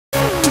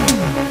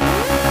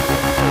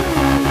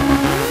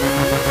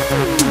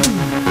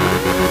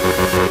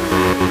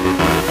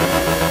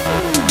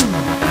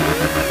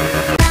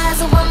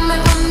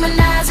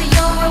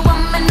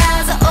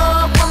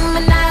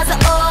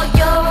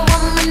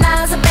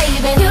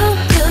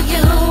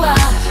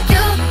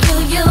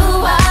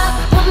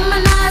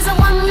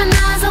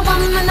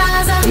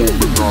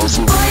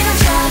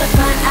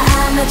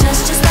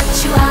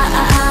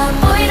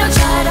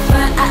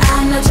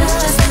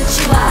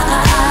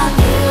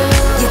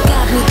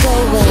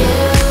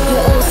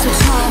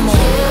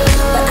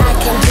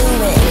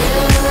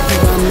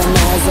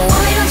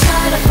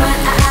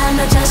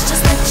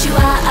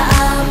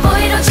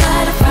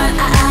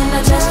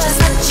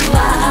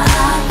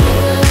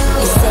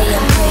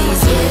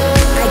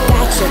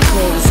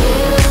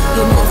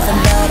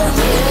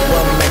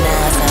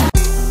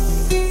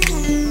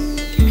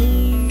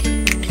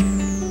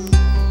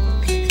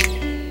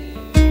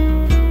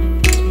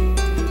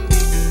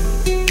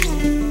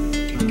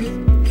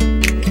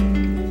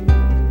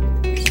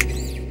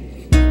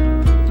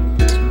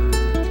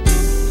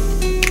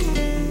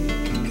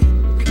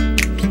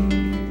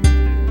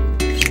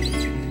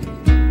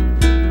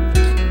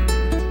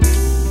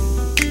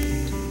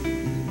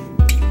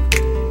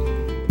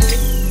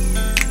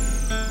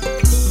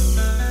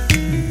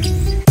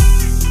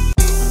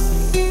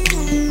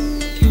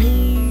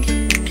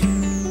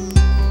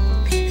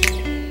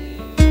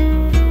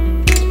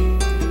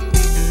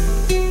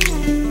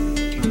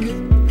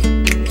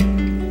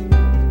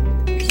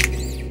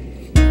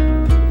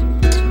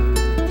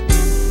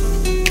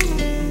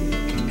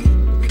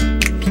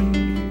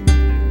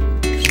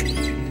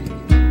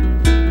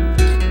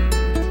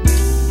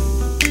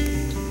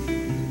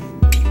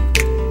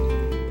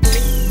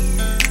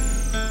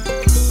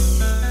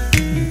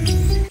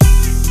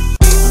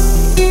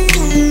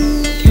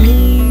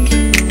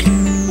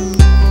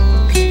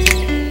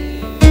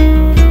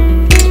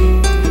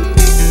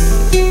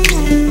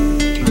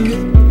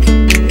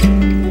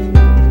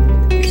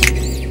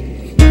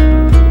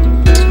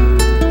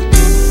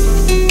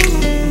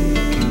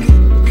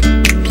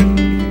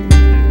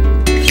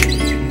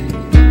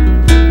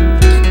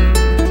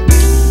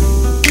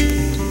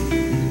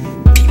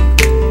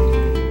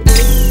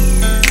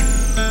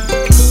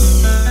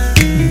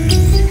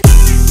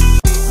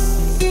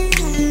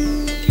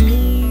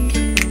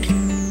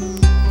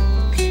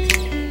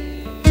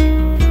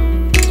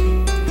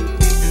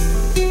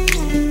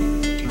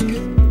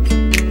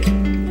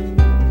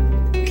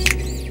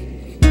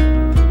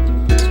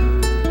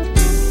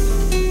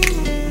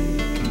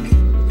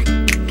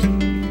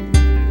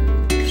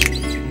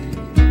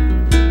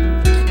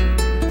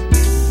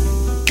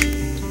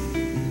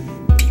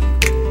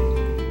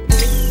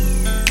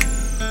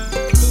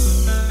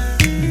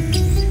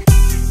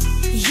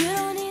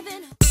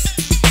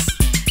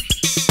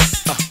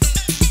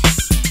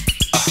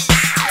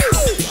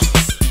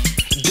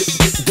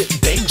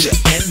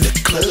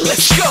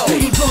let's go.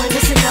 Pretty boy,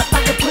 listen up,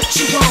 I can put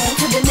you on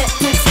to the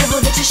next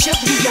level that you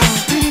should be on.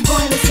 Pretty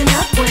boy, listen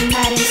up, one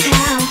night in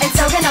town. It's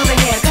talking over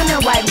here, come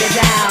and wipe me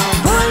down.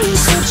 Boy, you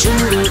so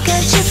jewelry,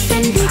 got your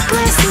Fendi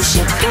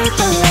glasses, your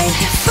paper light,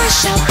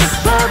 fresh out the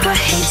barber,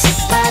 hate to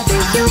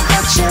bother you,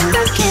 but you're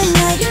looking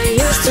like you're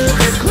used to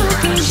the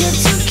groupies. You're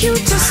too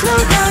cute to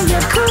slow down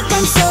your coupe,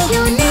 I'm so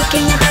unique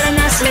and you better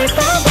not sleep,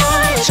 oh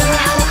boy. Show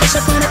you how to push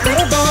up on a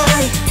pretty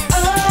boy.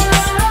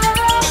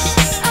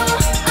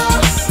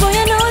 Boy,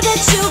 I know that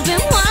you've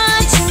been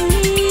watching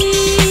me.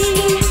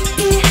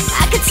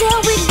 I can tell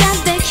we got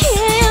that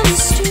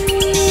chemistry.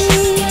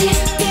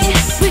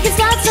 We can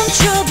start some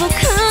trouble,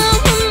 come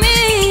with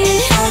me.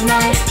 It's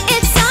alright,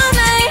 it's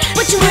alright.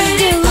 What you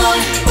ready, boy,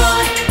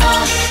 boy,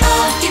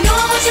 you know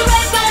I want you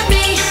right by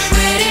me.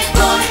 Ready,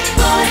 boy,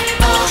 boy,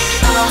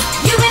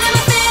 you been in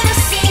my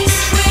fantasies.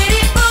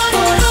 Ready,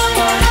 boy,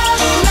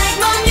 like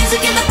my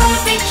music in the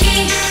perfect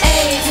key.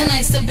 Hey,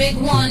 tonight's the big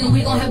one.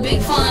 We gon' have big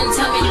fun.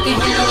 Tell me you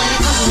can handle it.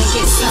 Come on and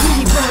get some.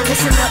 Pretty boy,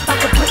 listen up, I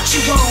can put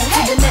you on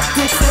to the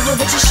next level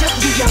that you should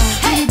be on.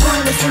 Pretty boy,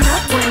 listen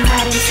up, one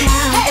night in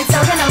town. It's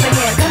talking over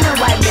here, come and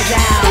wipe me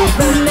down. The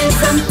room is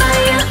on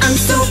fire, I'm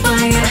so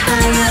fired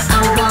higher. I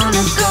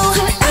wanna go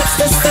to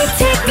ecstasy,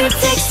 take me,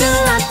 takes a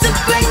lot to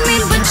break me,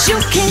 but you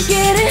can't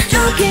get it.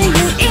 Don't get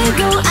your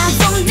ego, I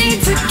don't need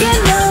to get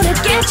low to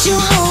get you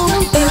home.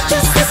 Don't think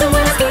just listen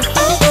when I speak,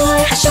 oh boy.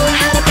 I show you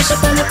how to push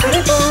up on a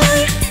pretty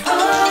boy.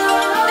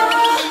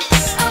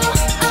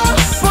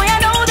 Boy, I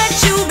know that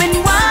you've been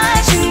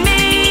watching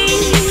me.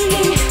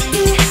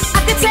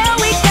 I can tell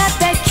we got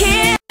that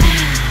kid.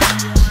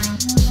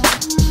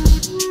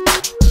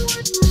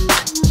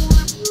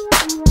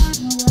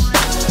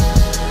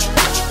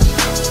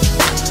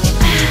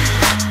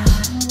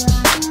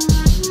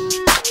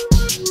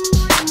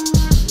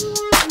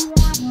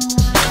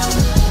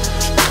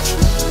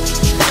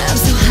 I'm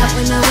so hot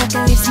when I walk, I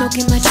leave smoke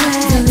in my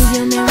tracks. Don't leave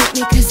your man with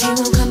me cause he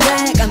won't come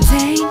back. I'm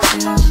dangerous.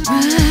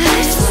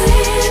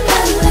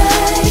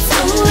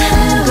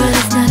 Girl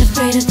is not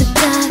afraid of the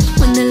dark.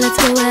 When the lights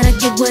go out, I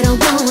get what I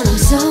want. I'm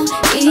so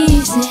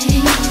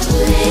easy.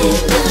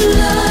 When the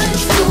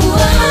lights go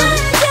out,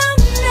 I don't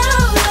know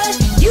what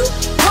you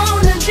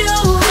wanna do,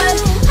 but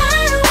I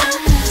want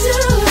to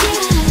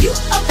get you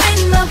up in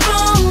my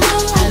phone.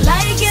 I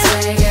like it,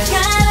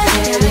 gotta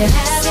have it.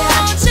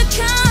 Won't you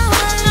come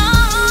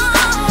along?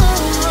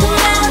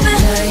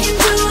 Never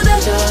into the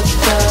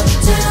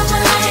turn on my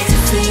lights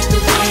and sleep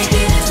and make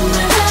it into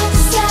my dark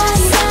side.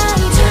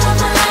 Turn on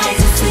my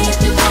lights and sleep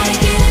and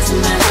make it into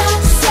my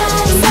dark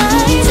side.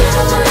 Turn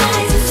on my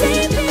lights and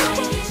sleep and make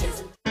it.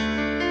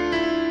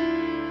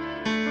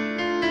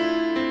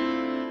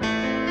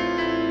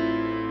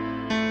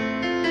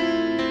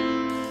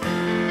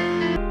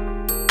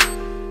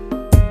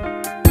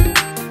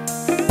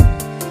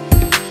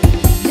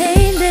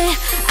 Lately,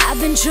 I've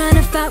been trying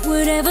to fight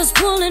whatever's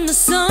pulling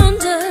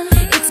asunder.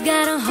 It's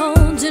got a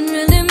hold and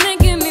really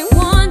making me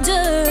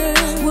wonder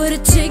what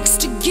it takes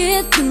to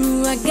get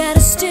through. I gotta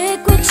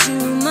stick with you,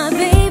 my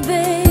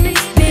baby.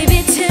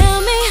 Baby,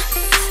 tell me,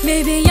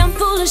 maybe I'm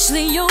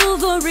foolishly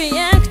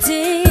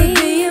overreacting. But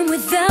being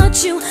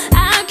without you,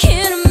 I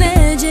can't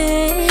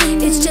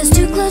imagine. It's just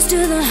too close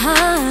to the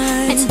heart,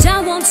 and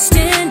I won't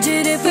stand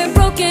it if we're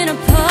broken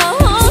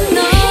apart. Oh,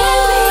 no.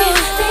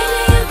 Baby,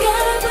 you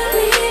gotta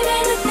believe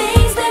in the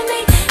things that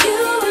make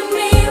you and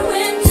me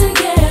win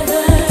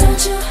together.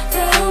 Don't you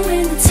throw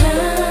in the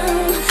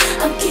towel.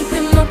 I'm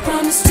keeping my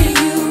promise to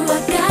you. I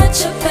got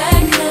your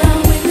back now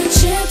when the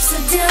chips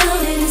are down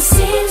and it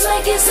seems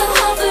like it's so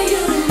hard for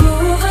you to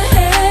move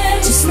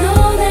ahead. Just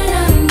know that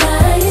I'm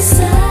by your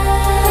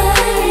side.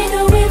 There ain't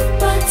no if,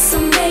 buts,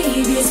 or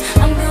maybes.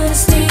 I'm gonna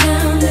stay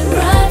down and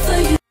ride for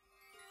you.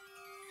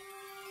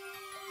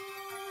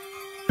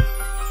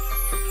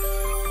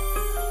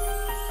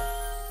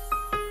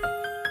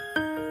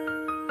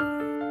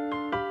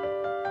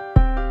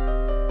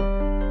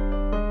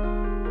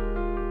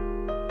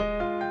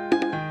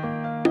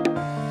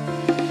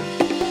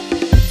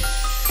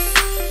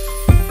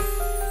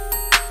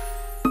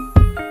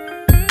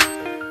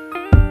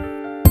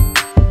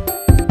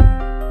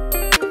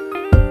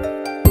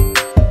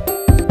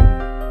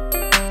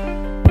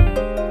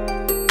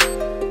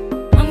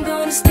 I'm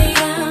gonna stay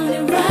down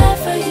and ride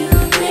for you,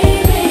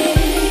 baby.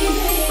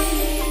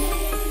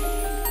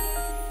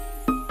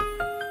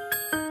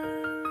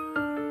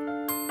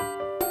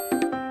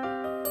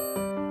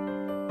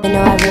 You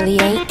know I really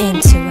ain't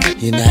into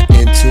it. You're not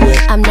into it?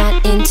 I'm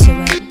not into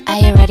it.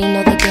 I already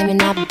know the game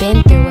and I've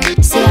been through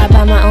it. See, I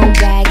buy my own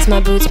bags, my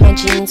boots, my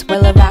jeans.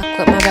 Will I rock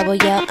with my rebel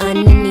yell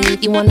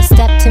underneath? You wanna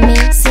step to me?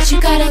 Since you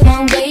got a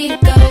long way to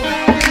go.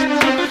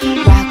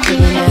 Rock with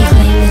me now. You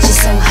claim that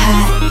you're so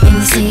hot.